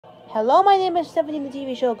Hello, my name is Stephanie, the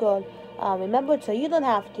TV show girl. Remember, so you don't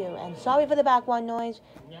have to. And sorry for the background noise.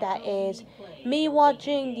 That is me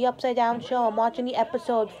watching the Upside Down show. I'm watching the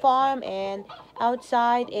episode Farm, and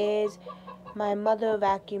outside is my mother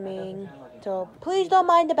vacuuming. So please don't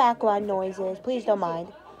mind the background noises. Please don't mind.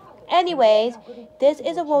 Anyways, this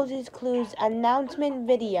is a Rosie's Clues announcement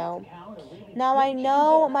video. Now, I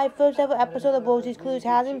know my first ever episode of Rosie's Clues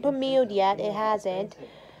hasn't premiered yet. It hasn't.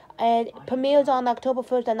 It premieres on October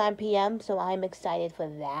 1st at 9 p.m., so I'm excited for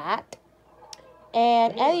that.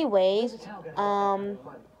 And anyways, I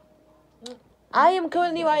am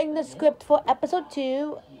currently writing the script for episode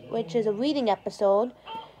 2, which is a reading episode.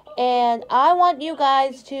 And I want you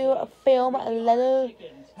guys to film little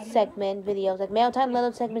segment videos, like mailtime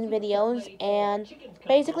little segment videos. And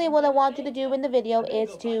basically what I want you to do in the video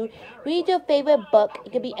is to read your favorite book.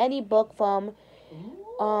 It could be any book from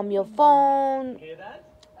your phone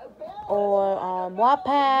or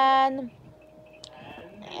Wattpad.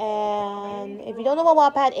 And if you don't know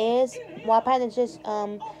what Wattpad is just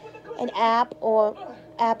an app or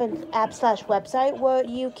app/website where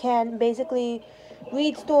you can basically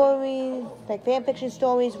read stories, like fan fiction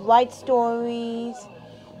stories, write stories.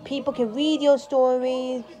 People can read your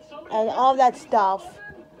stories and all that stuff.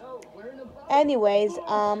 Anyways,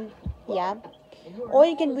 yeah. Or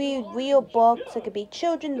you can read real books. It could be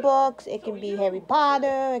children's books. It can be Harry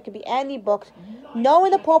Potter. It could be any books. No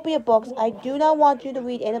inappropriate books. I do not want you to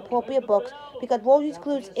read inappropriate books because Rosie's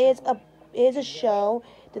Clues is a show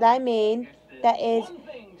that I made that is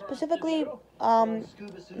specifically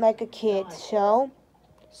like a kids show.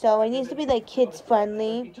 So it needs to be like kids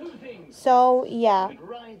friendly. So yeah,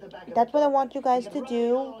 that's what I want you guys to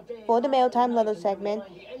do for the mailtime little segment.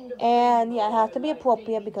 And yeah, it has to be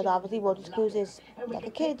appropriate because obviously Rosie's Clues is like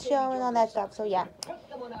a kids show and all that stuff. So yeah,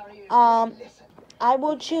 I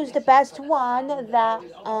will choose the best one that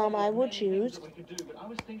I will choose.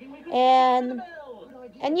 And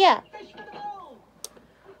yeah.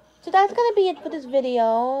 So that's gonna be it for this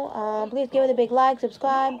video. Please give it a big like,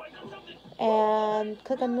 subscribe, and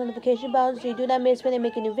click on the notification bell so you do not miss when I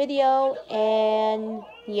make a new video. And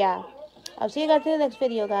yeah, I'll see you guys in the next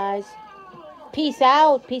video, guys. Peace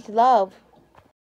out. Peace and love.